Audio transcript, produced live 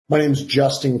My name is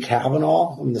Justin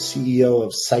Kavanaugh. I'm the CEO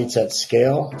of Sites at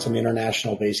Scale. It's an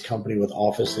international-based company with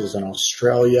offices in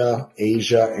Australia,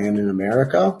 Asia, and in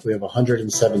America. We have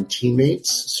 107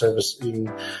 teammates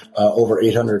servicing over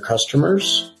 800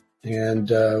 customers, and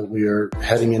we are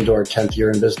heading into our 10th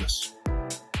year in business.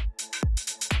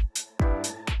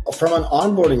 From an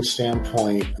onboarding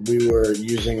standpoint, we were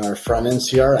using our front-end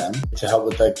CRM to help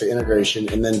with the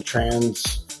integration and then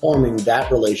transforming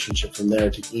that relationship from there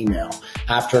to email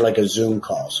after a Zoom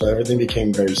call. So everything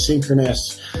became very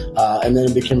synchronous, and then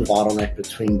it became a bottleneck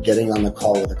between getting on the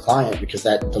call with a client because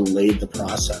that delayed the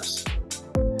process.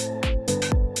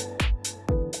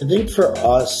 I think for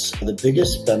us, the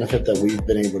biggest benefit that we've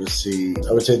been able to see,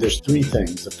 I would say there's three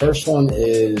things. The first one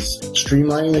is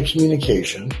streamlining the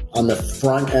communication on the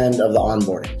front end of the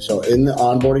onboarding. So in the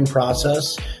onboarding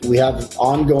process, we have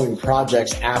ongoing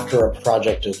projects after a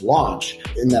project is launched.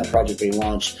 In that project being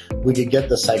launched, we could get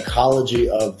the psychology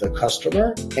of the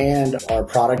customer and our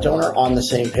product owner on the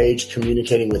same page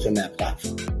communicating within that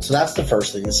platform. So that's the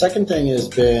first thing. The second thing has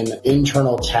been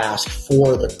internal tasks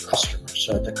for the customer.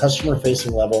 So at the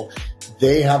customer-facing level,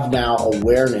 they have now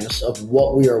awareness of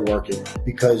what we are working on,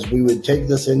 because we would take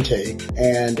this intake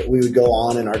and we would go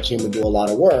on and our team would do a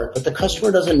lot of work, but the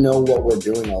customer doesn't know what we're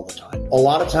doing all the time. A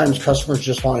lot of times customers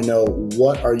just want to know,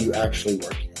 what are you actually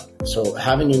working on? So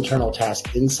having internal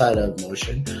tasks inside of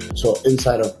Motion, so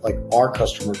inside of our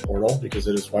customer portal, because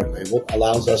it is white label,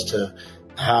 allows us to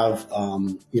have,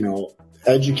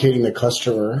 educating the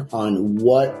customer on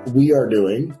what we are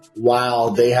doing while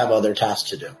they have other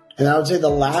tasks to do. And I would say the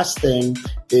last thing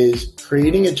is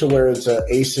creating it to where it's an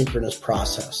asynchronous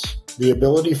process. The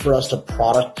ability for us to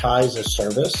productize a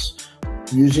service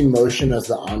using Motion as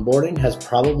the onboarding has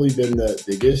probably been the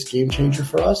biggest game changer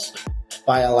for us,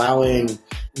 by allowing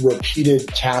repeated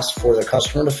tasks for the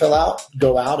customer to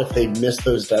go out if they miss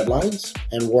those deadlines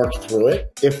and work through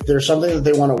it. If there's something that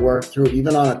they want to work through,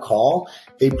 even on a call,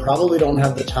 they probably don't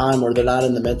have the time or they're not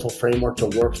in the mental framework to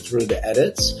work through the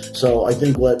edits. So I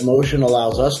think what Motion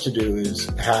allows us to do is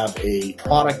have a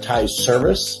productized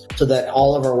service so that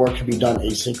all of our work can be done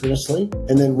asynchronously.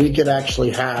 And then we could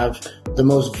actually have the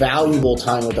most valuable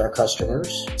time with our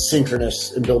customers,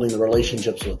 synchronous, and building the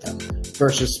relationships with them,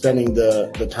 versus spending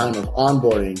the time of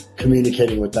onboarding,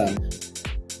 communicating with them.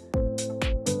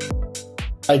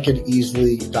 I could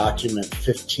easily document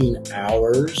 15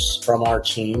 hours from our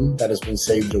team that has been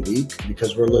saved a week,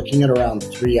 because we're looking at around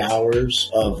 3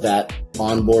 hours of that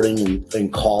onboarding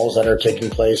and calls that are taking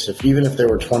place. Even if there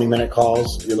were 20-minute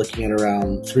calls, you're looking at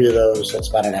around 3 of those. That's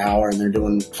about an hour, and they're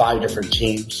doing 5 different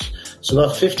teams. So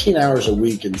about 15 hours a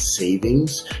week in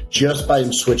savings just by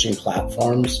switching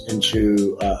platforms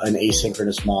into an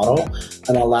asynchronous model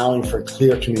and allowing for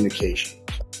clear communication.